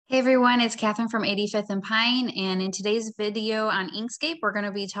everyone, it's Catherine from 85th and Pine, and in today's video on Inkscape, we're going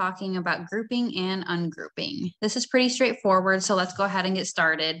to be talking about grouping and ungrouping. This is pretty straightforward, so let's go ahead and get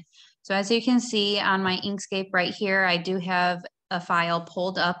started. So as you can see on my Inkscape right here, I do have a file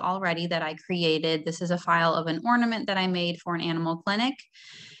pulled up already that I created. This is a file of an ornament that I made for an animal clinic.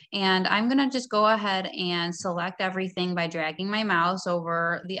 And I'm going to just go ahead and select everything by dragging my mouse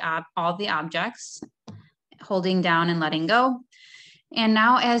over all the objects, holding down and letting go. And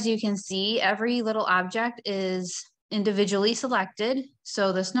now, as you can see, every little object is individually selected.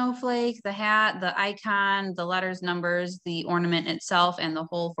 So the snowflake, the hat, the icon, the letters, numbers, the ornament itself, and the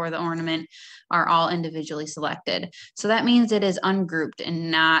hole for the ornament are all individually selected. So that means it is ungrouped and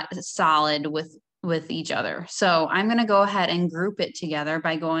not solid with each other. So I'm going to go ahead and group it together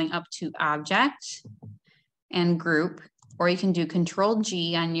by going up to Object and Group, or you can do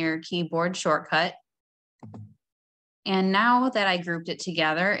Control-G on your keyboard shortcut. And now that I grouped it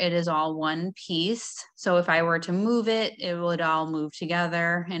together, it is all one piece. So if I were to move it, it would all move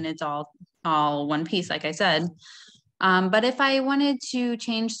together and it's all one piece, like I said. But if I wanted to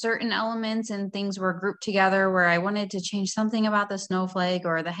change certain elements and things were grouped together where I wanted to change something about the snowflake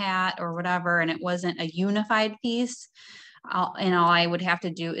or the hat or whatever, and it wasn't a unified piece, all I would have to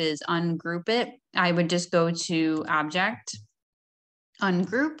do is ungroup it. I would just go to Object,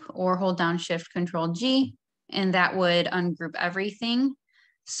 Ungroup, or hold down Shift-Control-G. And that would ungroup everything.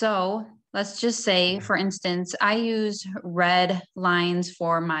 So let's just say, for instance, I use red lines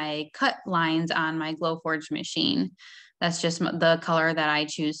for my cut lines on my Glowforge machine. That's just the color that I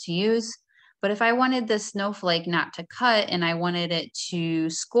choose to use. But if I wanted the snowflake not to cut and I wanted it to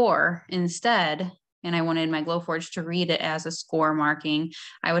score instead, and I wanted my Glowforge to read it as a score marking,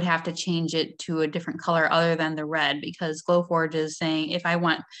 I would have to change it to a different color other than the red, because Glowforge is saying if I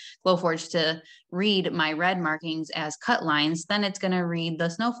want Glowforge to read my red markings as cut lines, then it's going to read the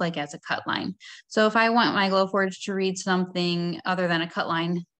snowflake as a cut line. So if I want my Glowforge to read something other than a cut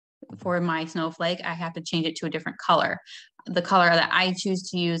line for my snowflake, I have to change it to a different color. The color that I choose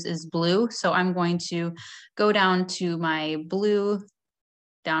to use is blue. So I'm going to go down to my blue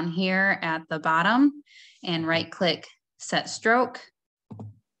down here at the bottom and right click set stroke.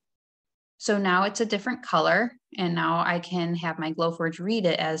 So now it's a different color, and now I can have my Glowforge read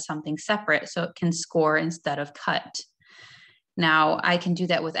it as something separate so it can score instead of cut. Now I can do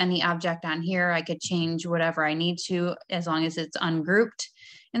that with any object on here. I could change whatever I need to as long as it's ungrouped.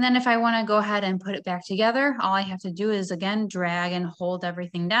 And then if I want to go ahead and put it back together, all I have to do is again drag and hold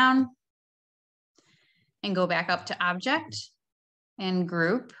everything down and go back up to Object and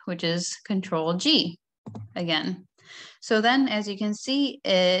Group, which is Control-G again. So then, as you can see,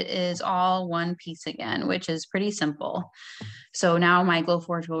 it is all one piece again, which is pretty simple. So now my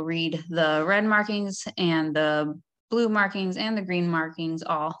Glowforge will read the red markings and the blue markings and the green markings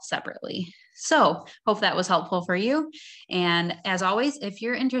all separately. So hope that was helpful for you. And as always, if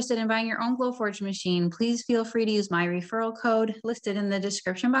you're interested in buying your own Glowforge machine, please feel free to use my referral code listed in the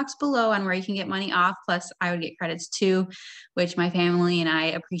description box below on where you can get money off. Plus I would get credits too, which my family and I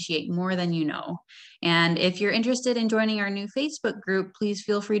appreciate more than you know. And if you're interested in joining our new Facebook group, please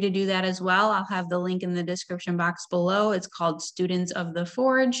feel free to do that as well. I'll have the link in the description box below. It's called Students of the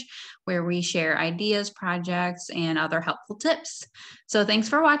Forge, where we share ideas, projects, and other helpful tips. So thanks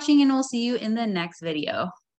for watching, and we'll see you in the next video.